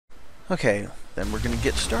Okay, then we're going to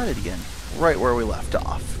get started again, right where we left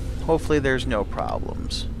off. Hopefully there's no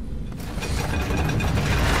problems.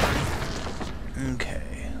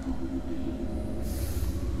 Okay.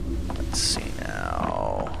 Let's see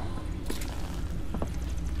now.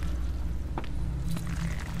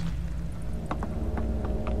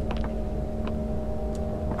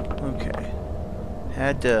 Okay.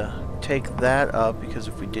 Had to take that up because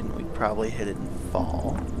if we didn't, we'd probably hit it and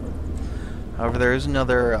fall. However, there is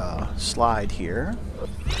another slide here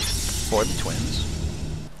for the twins.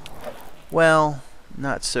 Well,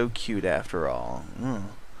 not so cute after all.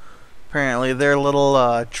 Apparently they're little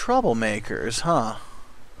troublemakers, huh?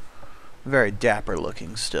 Very dapper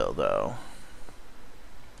looking still, though.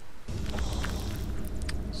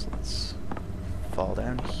 So let's fall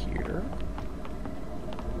down here.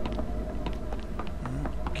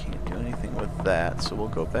 Can't do anything with that, so we'll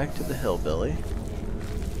go back to the hillbilly.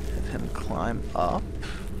 Have him climb up.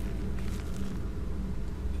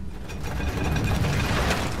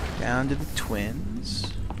 Down to the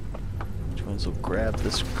twins. Twins will grab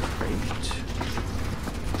this crate.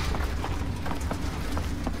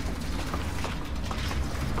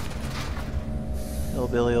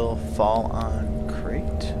 Hillbilly will fall on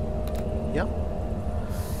crate. Yep.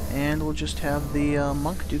 And we'll just have the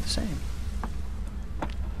monk do the same.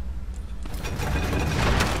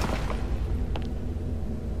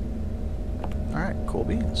 Alright, cool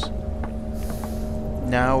beans.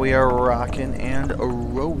 Now we are rocking and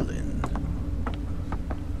rolling.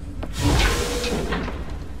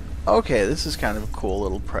 Okay, this is kind of a cool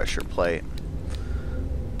little pressure plate.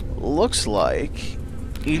 Looks like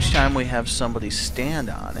each time we have somebody stand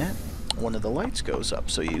on it, one of the lights goes up.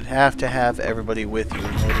 So you have to have everybody with you in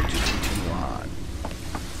order to continue on.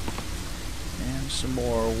 And some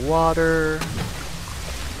more water.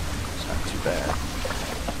 It's not too bad.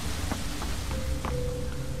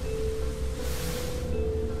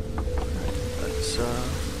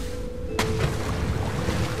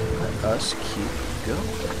 Let us keep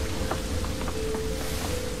going.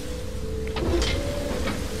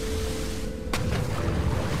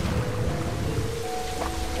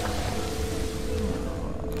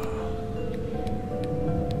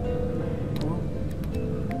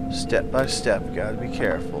 Step by step, gotta be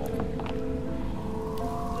careful.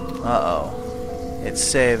 Uh-oh. It's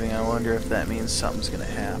saving. I wonder if that means something's gonna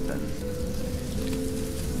happen.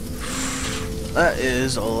 That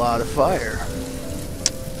is a lot of fire.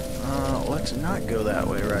 Let's not go that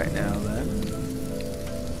way right now, then.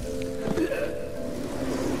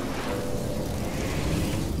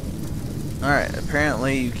 Alright,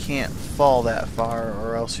 apparently you can't fall that far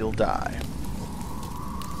or else you'll die.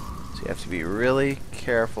 So you have to be really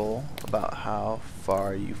careful about how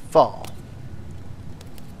far you fall.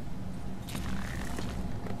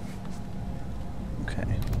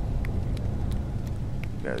 Okay.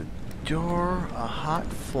 Got a door, a hot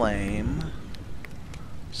flame,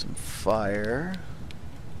 some fire.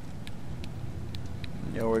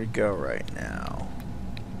 Nowhere to go right now.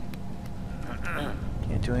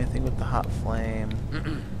 Can't do anything with the hot flame.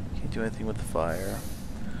 Can't do anything with the fire.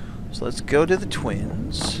 So let's go to the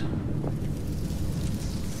twins.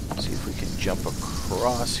 See if we can jump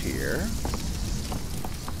across here.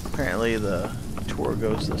 Apparently the tour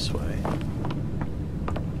goes this way.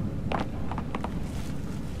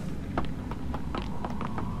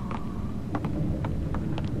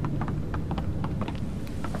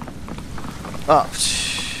 Oh,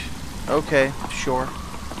 okay, sure.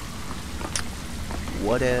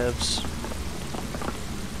 Whatevs.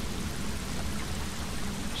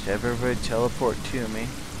 Just have everybody teleport to me.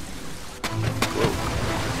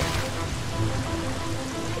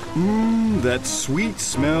 That sweet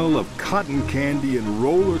smell of cotton candy and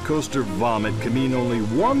roller coaster vomit can mean only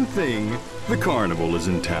one thing: the carnival is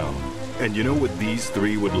in town. And you know what these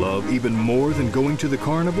three would love even more than going to the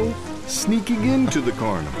carnival? Sneaking into the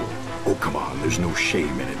carnival. Oh, come on, there's no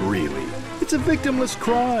shame in it, really. It's a victimless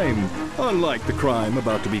crime, unlike the crime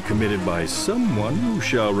about to be committed by someone who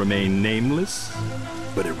shall remain nameless.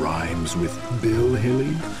 But it rhymes with Bill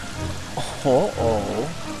Hilly. Uh-oh.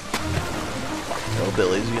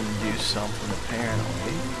 Hillbilly's gonna do something,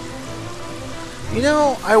 apparently. You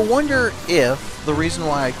know, I wonder if the reason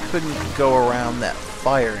why I couldn't go around that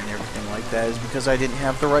fire and everything like that is because I didn't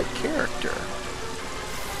have the right character.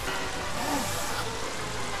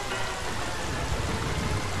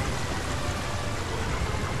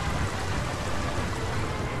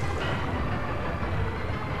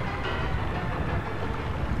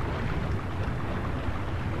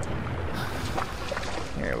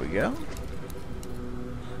 There we go.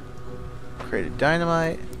 Created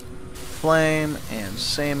dynamite, flame, and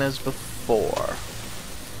same as before.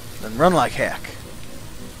 Then run like heck.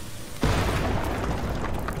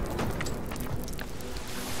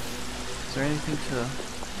 Is there anything to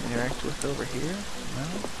interact with over here? No?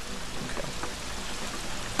 Okay.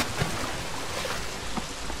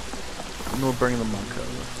 And we'll bring the monk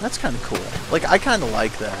over. That's kind of cool. Like, I kind of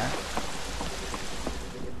like that.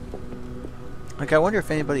 Like, I wonder if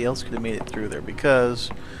anybody else could have made it through there, because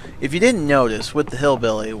if you didn't notice, with the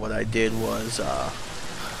hillbilly, what I did was,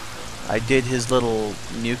 I did his little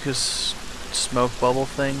mucus smoke bubble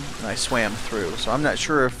thing, and I swam through. So I'm not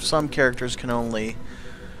sure if some characters can only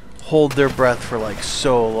hold their breath for like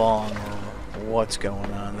so long, or what's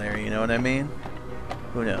going on there, you know what I mean?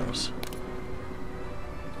 Who knows?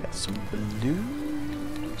 Got some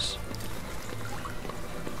blues.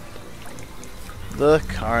 The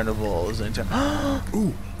carnival is in town.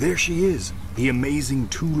 Ooh, there she is. The amazing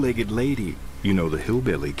two-legged lady. You know the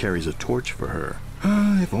hillbilly carries a torch for her.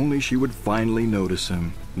 If only she would finally notice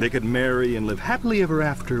him. They could marry and live happily ever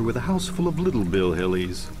after with a house full of little Bill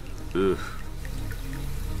Hillies. Ugh.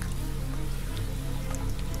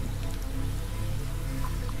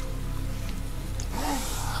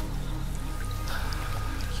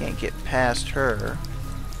 Can't get past her,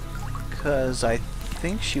 because I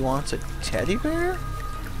think she wants a teddy bear?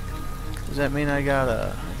 Does that mean I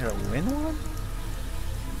gotta win one?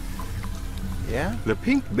 Yeah? The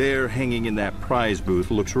pink bear hanging in that prize booth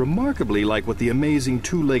looks remarkably like what the amazing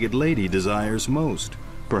two-legged lady desires most.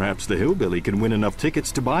 Perhaps the hillbilly can win enough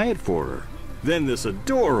tickets to buy it for her. Then this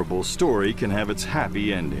adorable story can have its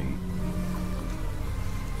happy ending.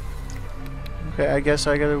 Okay, I guess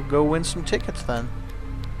I gotta go win some tickets then.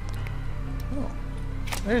 Oh,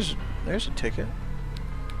 there's a ticket.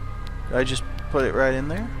 Did I just put it right in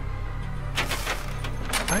there?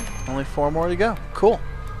 Alright, only 4 more to go. Cool.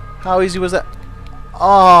 How easy was that?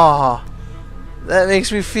 Oh, that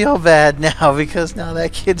makes me feel bad now, because now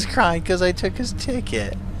that kid's crying because I took his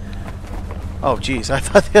ticket. Oh, jeez, I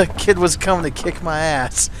thought the kid was coming to kick my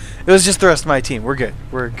ass. It was just the rest of my team. We're good.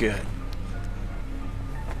 We're good.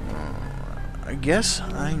 I guess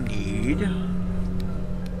I need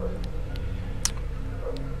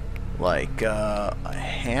like a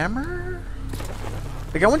hammer?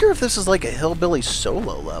 Like, I wonder if this is like a hillbilly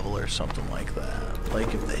solo level or something like that.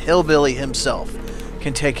 Like, if the hillbilly himself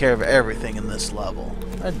can take care of everything in this level.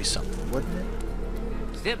 That'd be something, wouldn't it?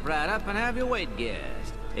 Step right up and have your weight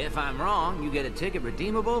guessed. If I'm wrong, you get a ticket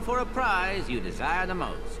redeemable for a prize you desire the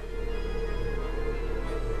most.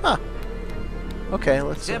 Huh. Okay,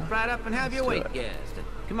 let's Step right up and have your weight guessed.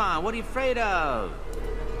 Come on, what are you afraid of?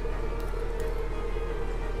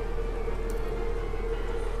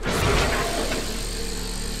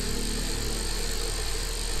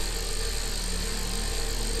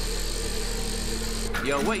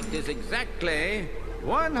 Your weight is exactly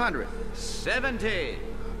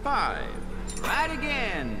 175. Right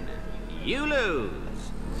again. You lose.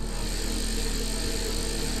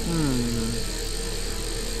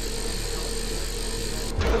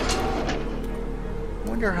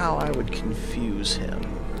 Wonder how I would confuse him.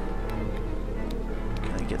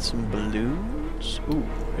 Can I get some balloons? Ooh,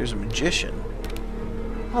 there's a magician.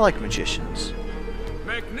 I like magicians.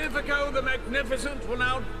 Magnifico the Magnificent will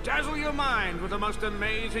now dazzle your mind with the most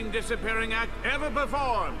amazing disappearing act ever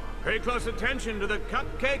performed. Pay close attention to the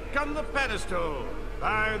cupcake on the pedestal.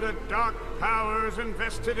 By the dark powers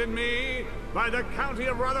invested in me, by the county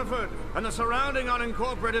of Rutherford and the surrounding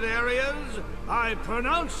unincorporated areas, I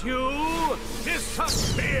pronounce you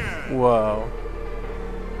disappeared. Whoa.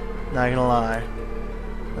 Not gonna lie.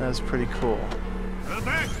 That's pretty cool.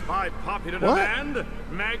 Backed by popular What? demand,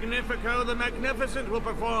 Magnifico the Magnificent will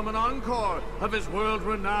perform an encore of his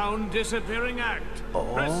world-renowned disappearing act.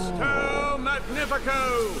 Oh. Presto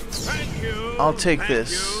Magnifico! Thank you! I'll take Thank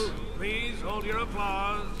this. you. Please hold your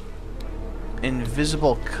applause.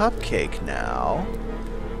 Invisible cupcake now.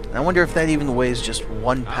 I wonder if that even weighs just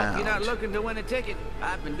 1 pound. You're not looking to win a ticket.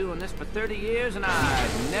 I've been doing this for 30 years and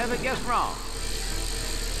I've never guessed wrong.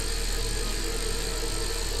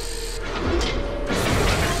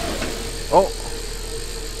 Oh.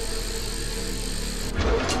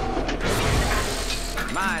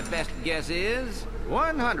 My best guess is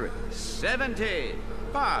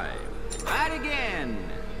 175. Right again.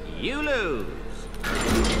 You lose.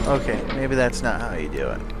 Okay, maybe that's not how you do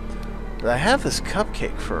it. But I have this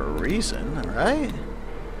cupcake for a reason, alright?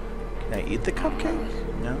 Can I eat the cupcake?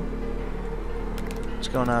 No? What's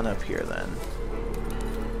going on up here then?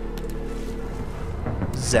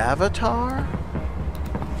 Zavatar?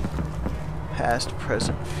 Past,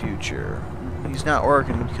 present, future. He's not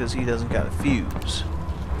working because he doesn't got a fuse.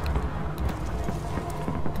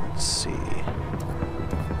 Let's see.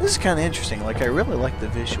 This is kind of interesting. Like, I really like the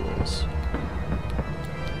visuals.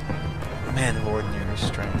 Man of ordinary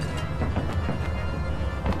strength.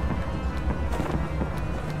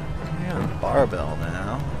 Yeah, barbell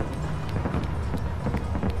now.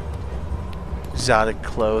 Exotic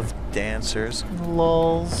clothed dancers.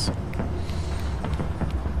 Lulz.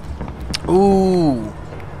 Ooh,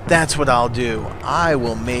 that's what I'll do. I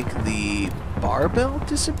will make the barbell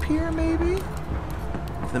disappear, maybe?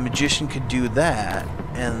 If the magician could do that,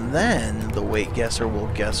 and then the weight guesser will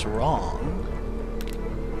guess wrong.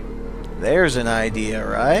 There's an idea,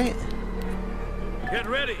 right? Get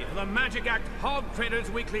ready for the Magic Act Hog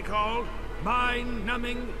Traders Weekly called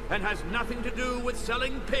mind-numbing and has nothing to do with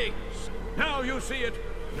selling pigs. Now you see it.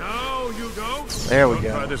 No, you don't. There we Don't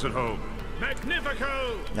go. try this at home.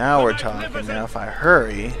 Magnifico! Now we're talking. Now if I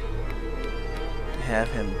hurry, have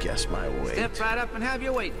him guess my weight. Step right up and have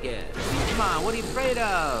your weight guess. Come on, what are you afraid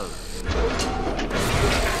of?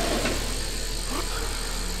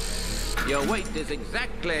 Your weight is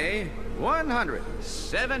exactly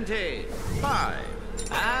 175.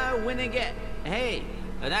 I win again. Hey,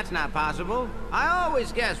 that's not possible. I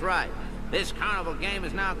always guess right. This carnival game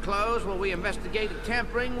is now closed while we investigate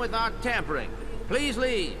tampering with our tampering. Please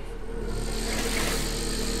leave.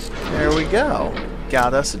 There we go.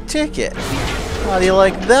 Got us a ticket. How do you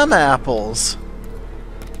like them apples?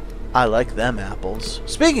 I like them apples.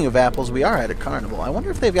 Speaking of apples, we are at a carnival. I wonder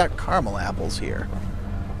if they've got caramel apples here.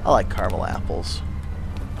 I like caramel apples.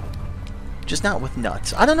 Just not with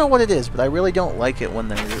nuts. I don't know what it is, but I really don't like it when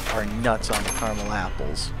there are nuts on the caramel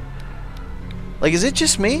apples. Like, is it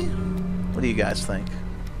just me? What do you guys think?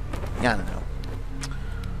 I don't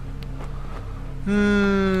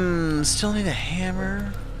know. Still need a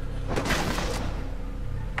hammer.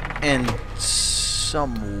 And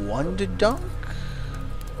someone to dunk?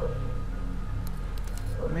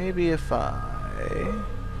 Maybe if I...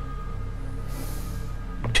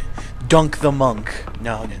 dunk the monk.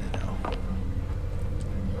 No.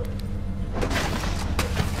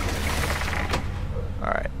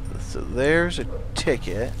 Alright, so there's a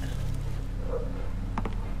ticket.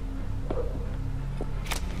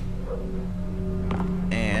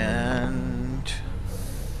 And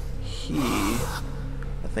he,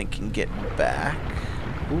 I think, can get back.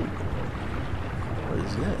 Ooh. What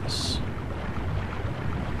is this?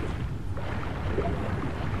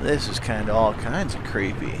 This is kind of all kinds of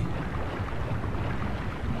creepy.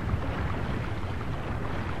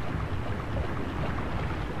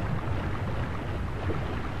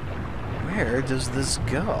 Where does this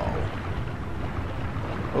go?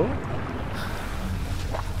 Oh.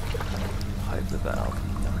 Pipe the valve.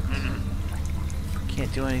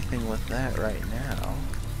 Can't do anything with that right now.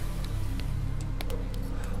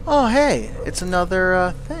 Oh, hey! It's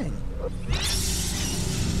another thing.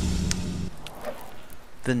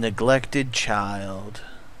 The neglected child.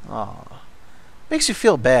 Aw. Makes you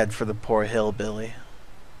feel bad for the poor hillbilly.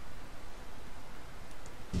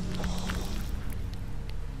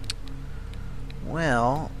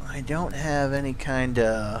 Well, I don't have any kind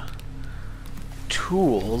of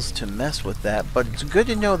tools to mess with that, but it's good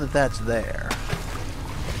to know that that's there.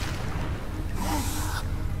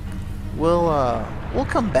 We'll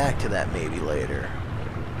come back to that maybe later.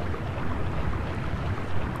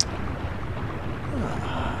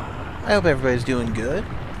 I hope everybody's doing good.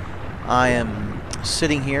 I am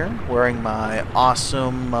sitting here wearing my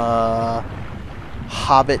awesome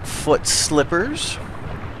Hobbit foot slippers.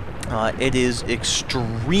 It is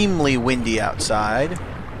extremely windy outside.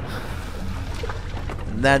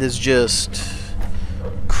 And that is just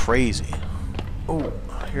crazy. Oh,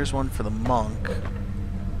 here's one for the monk.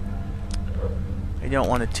 I don't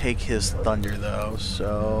want to take his thunder though,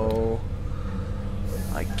 so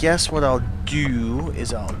I guess what I'll do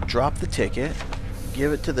is I'll drop the ticket,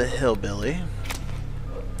 give it to the hillbilly,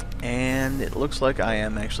 and it looks like I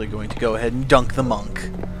am actually going to go ahead and dunk the monk.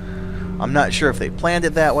 I'm not sure if they planned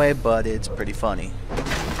it that way, but it's pretty funny.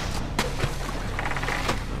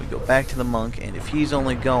 We go back to the monk, and if he's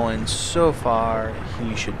only going so far,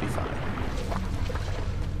 he should be fine.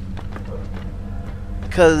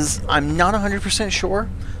 Because I'm not 100% sure,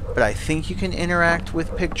 but I think you can interact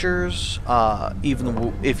with pictures,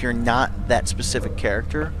 even if you're not that specific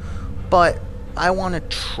character. But I want to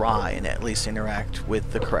try and at least interact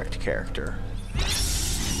with the correct character.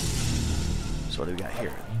 So what do we got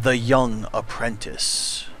here? The young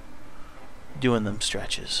apprentice. Doing them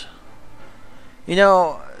stretches. You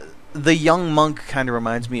know, the young monk kind of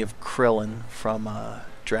reminds me of Krillin from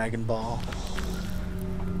Dragon Ball.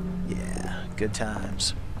 Yeah, good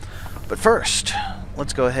times. But first,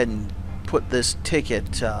 let's go ahead and put this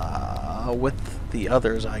ticket with the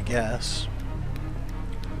others, I guess.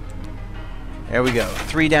 There we go.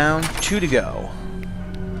 3 down, 2 to go.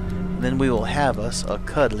 And then we will have us a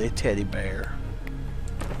cuddly teddy bear.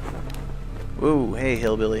 Whoa, hey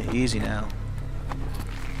hillbilly, easy now.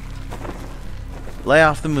 Lay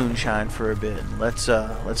off the moonshine for a bit. Let's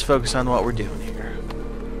focus on what we're doing here.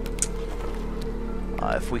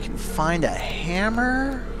 If we can find a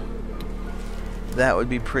hammer, that would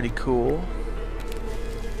be pretty cool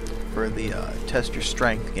for the test your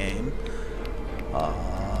strength game.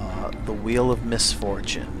 The Wheel of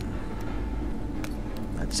Misfortune.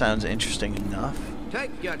 That sounds interesting enough.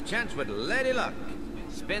 Take your chance with Lady Luck.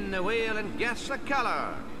 Spin the wheel and guess the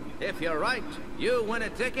color. If you're right, you win a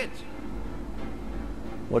ticket.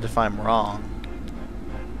 What if I'm wrong?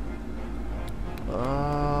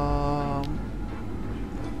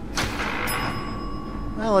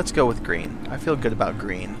 Well, let's go with green. I feel good about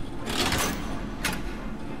green.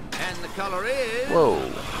 And the color is... Whoa.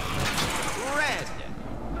 Red.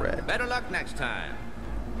 Red. Better luck next time.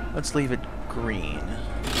 Let's leave it green.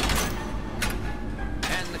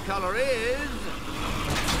 And the color is...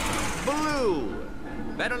 blue.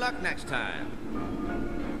 Better luck next time.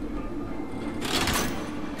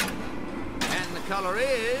 And the color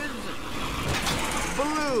is...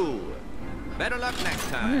 blue. Better luck next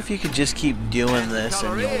time. I wonder if you could just keep doing this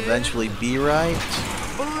and you'll eventually be right.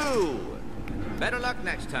 Blue. Better luck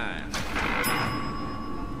next time.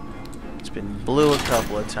 It's been blue a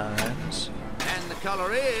couple of times. And the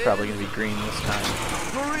color is... It's probably going to be green this time.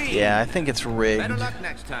 green. Yeah, I think it's rigged. Better luck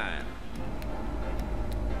next time.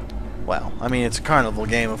 Well, I mean, it's a carnival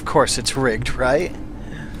game. Of course it's rigged, right?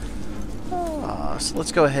 So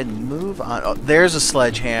let's go ahead and move on. Oh, there's a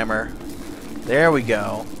sledgehammer. There we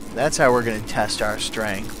go. That's how we're going to test our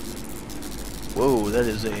strength. Whoa, that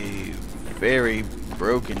is a very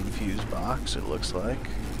broken fuse box, it looks like.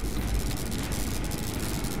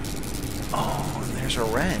 Oh, and there's a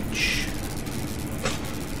wrench.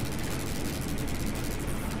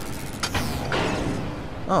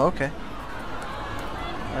 Oh, okay.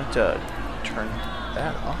 I have to turn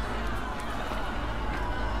that off.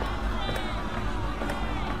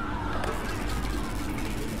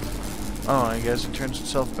 Oh, I guess it turns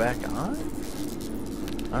itself back on?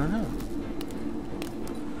 I don't know.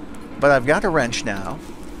 But I've got a wrench now,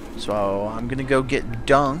 so I'm gonna go get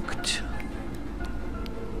dunked.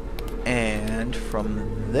 And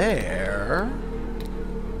from there,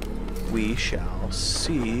 we shall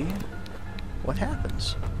see what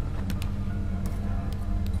happens.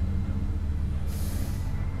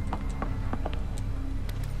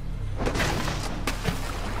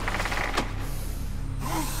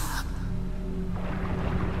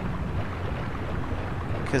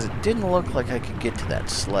 Because it didn't look like I could get to that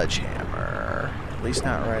sledgehammer. At least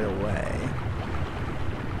not right away.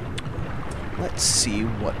 Let's see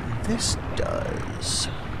what this does.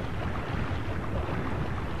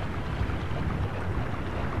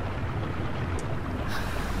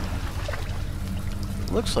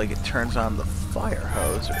 Looks like it turns on the fire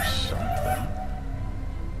hose or something.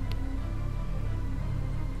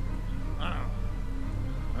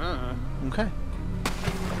 Okay.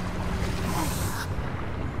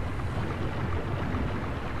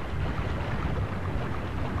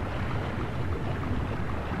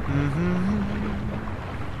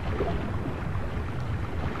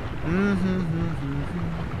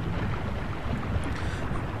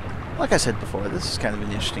 Like I said before, this is kind of an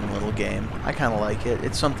interesting little game. I kind of like it.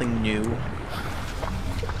 It's something new.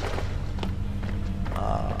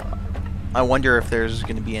 I wonder if there's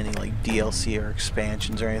going to be any like DLC or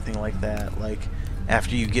expansions or anything like that. Like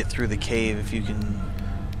after you get through the cave, if you can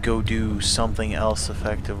go do something else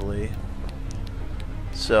effectively.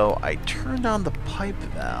 So I turned on the pipe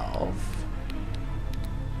valve.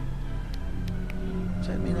 Does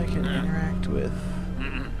that mean I can interact with...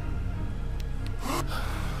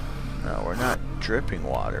 No, we're not dripping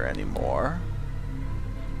water anymore.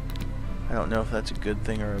 I don't know if that's a good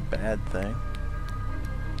thing or a bad thing.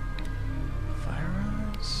 Fire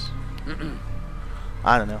eyes?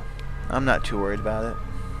 I don't know. I'm not too worried about it.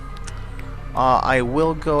 I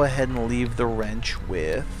will go ahead and leave the wrench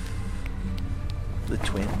with the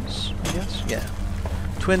twins, I guess? Yeah.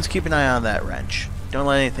 Twins, keep an eye on that wrench. Don't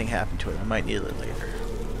let anything happen to it. I might need it later.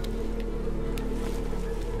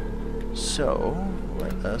 So,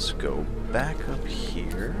 let us go back up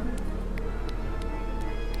here.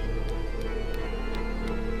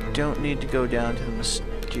 Don't need to go down to the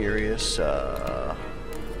mysterious guy.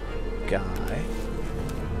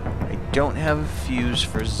 I don't have a fuse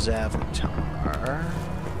for Zavatar.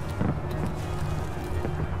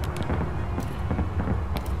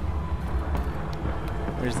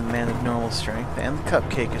 There's the man of normal strength, and the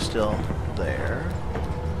cupcake is still there.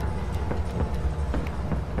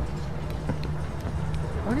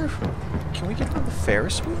 wonder if... Can we get on the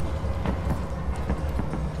Ferris wheel?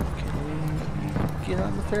 Can we get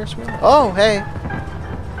on the Ferris wheel? Oh, hey!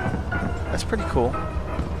 That's pretty cool.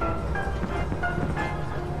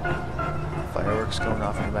 Fireworks going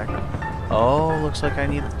off in the background. Oh, looks like I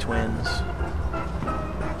need the twins.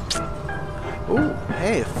 Ooh,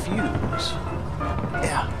 hey, a fuse.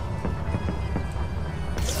 Yeah.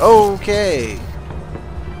 Okay.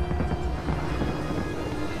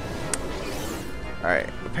 Alright,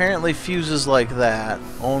 apparently fuses like that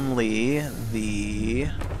only the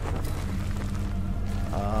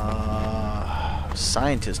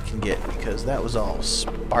scientist can get, because that was all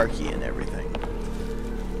sparky and everything.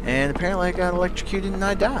 And apparently I got electrocuted and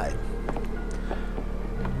I died.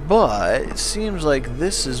 But it seems like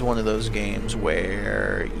this is one of those games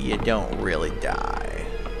where you don't really die.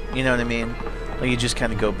 You know what I mean? Like you just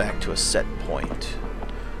kind of go back to a set point.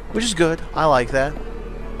 Which is good. I like that.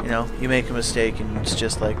 You know, you make a mistake and it's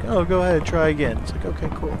just like, oh, go ahead, try again. It's like, okay,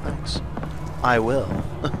 cool, thanks. I will.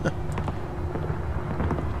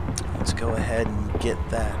 Let's go ahead and get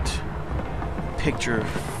that picture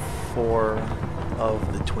 4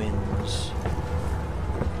 of the twins.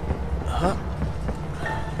 Huh.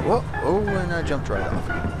 Whoa, oh, and I jumped right off.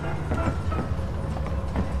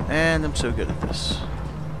 And I'm so good at this.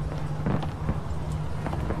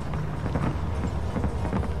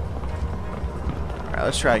 Alright,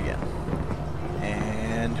 let's try again.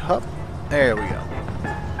 And hop. There we go.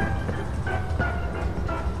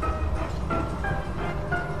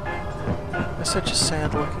 That's such a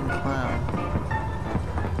sad looking clown.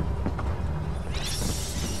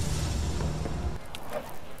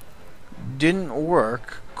 Didn't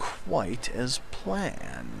work quite as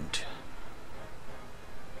planned.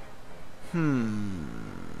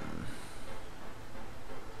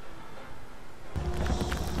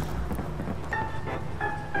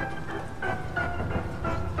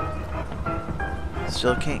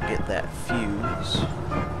 Still can't get that fuse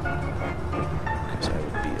because I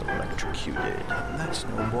would be electrocuted, and that's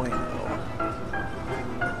no bueno.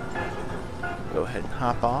 Go ahead and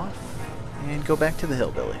hop off and go back to the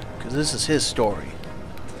hillbilly, because this is his story.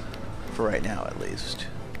 For right now, at least.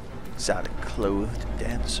 Exotic clothed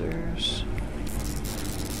dancers.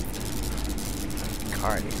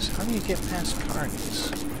 Carnies. How do you get past carnies?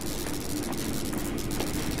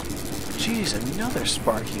 Jeez, another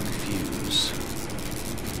sparking fuse.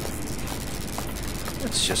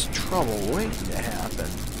 That's just trouble waiting to happen.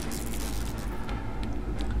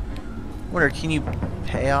 Wonder, can you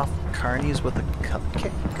pay off carnies with a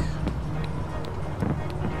cupcake?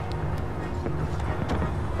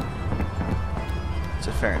 It's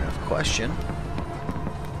a fair enough question.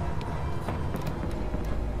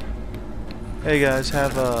 Hey guys,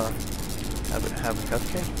 have a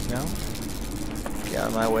cupcake? No? Get out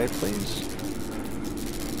of my way, please.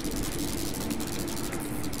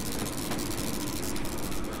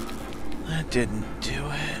 That didn't do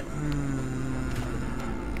it.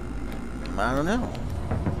 I don't know.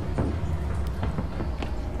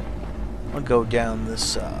 I'll go down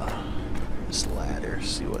this this ladder,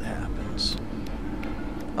 see what happens.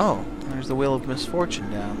 Oh, there's the Wheel of Misfortune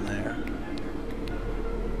down there.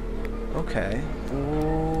 Okay.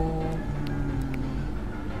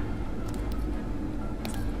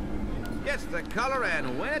 Guess the color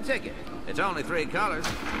and win a ticket. It's only 3 colors.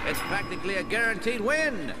 It's practically a guaranteed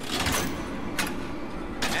win.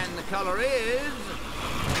 And the color is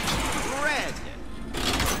red.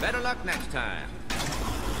 Better luck next time.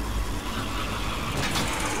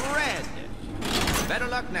 Red. Better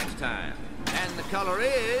luck next time. And the color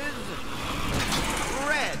is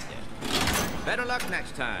red. Better luck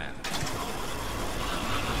next time.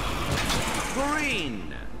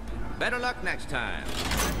 Green. Better luck next time.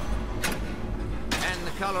 And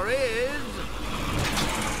the color is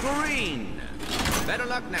green. Better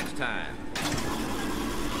luck next time.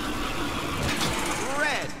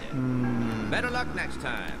 Red. Better luck next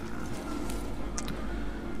time.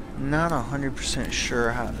 Not 100%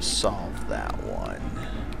 sure how to solve that one.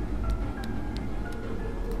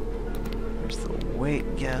 There's the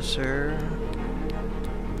weight guesser.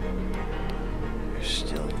 There's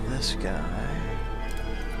still this guy.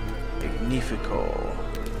 Magnifico,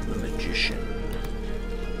 the magician.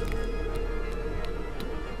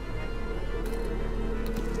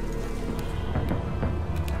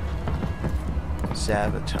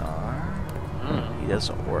 Saboteur. He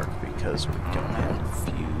doesn't work because we don't have a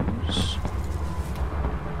fuse.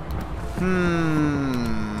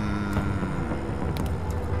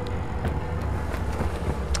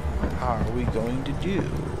 What are we going to do?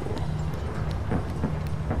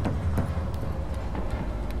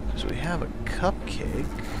 Because we have a cupcake.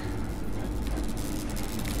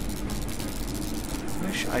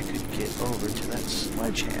 Wish I could get over to that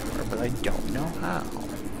sledgehammer, but I don't know how.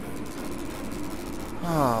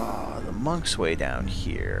 Ah, the monk's way down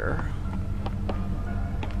here.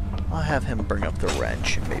 I'll have him bring up the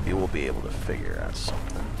wrench, and maybe we'll be able to figure out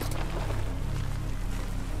something.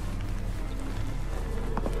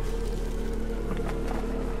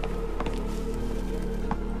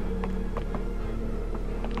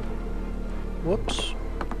 Whoops.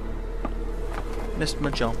 Missed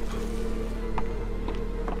my jump.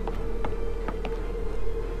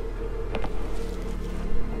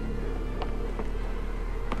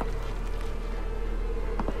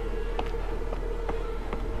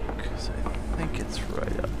 Because I think it's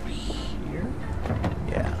right up here.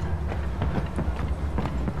 Yeah.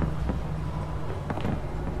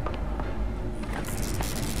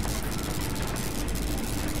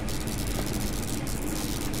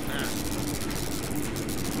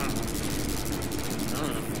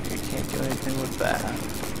 Can't do anything with that.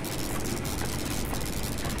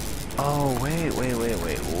 Oh, wait.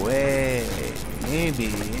 Maybe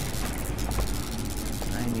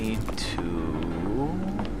I need to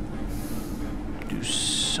do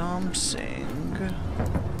something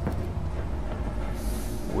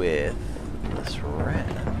with this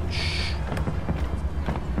wrench.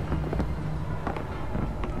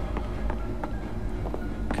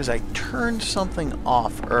 Because I turned something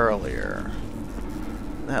off earlier.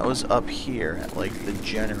 That was up here at like the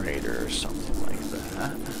generator or something like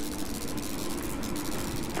that.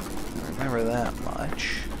 I remember that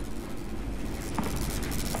much.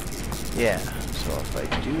 Yeah, so if I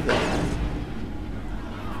do that...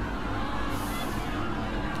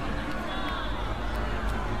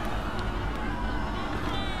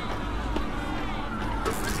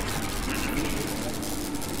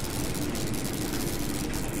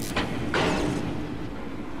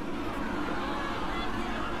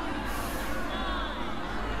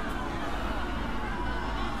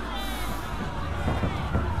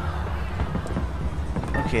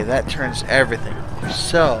 Okay, that turns everything off.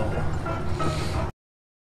 So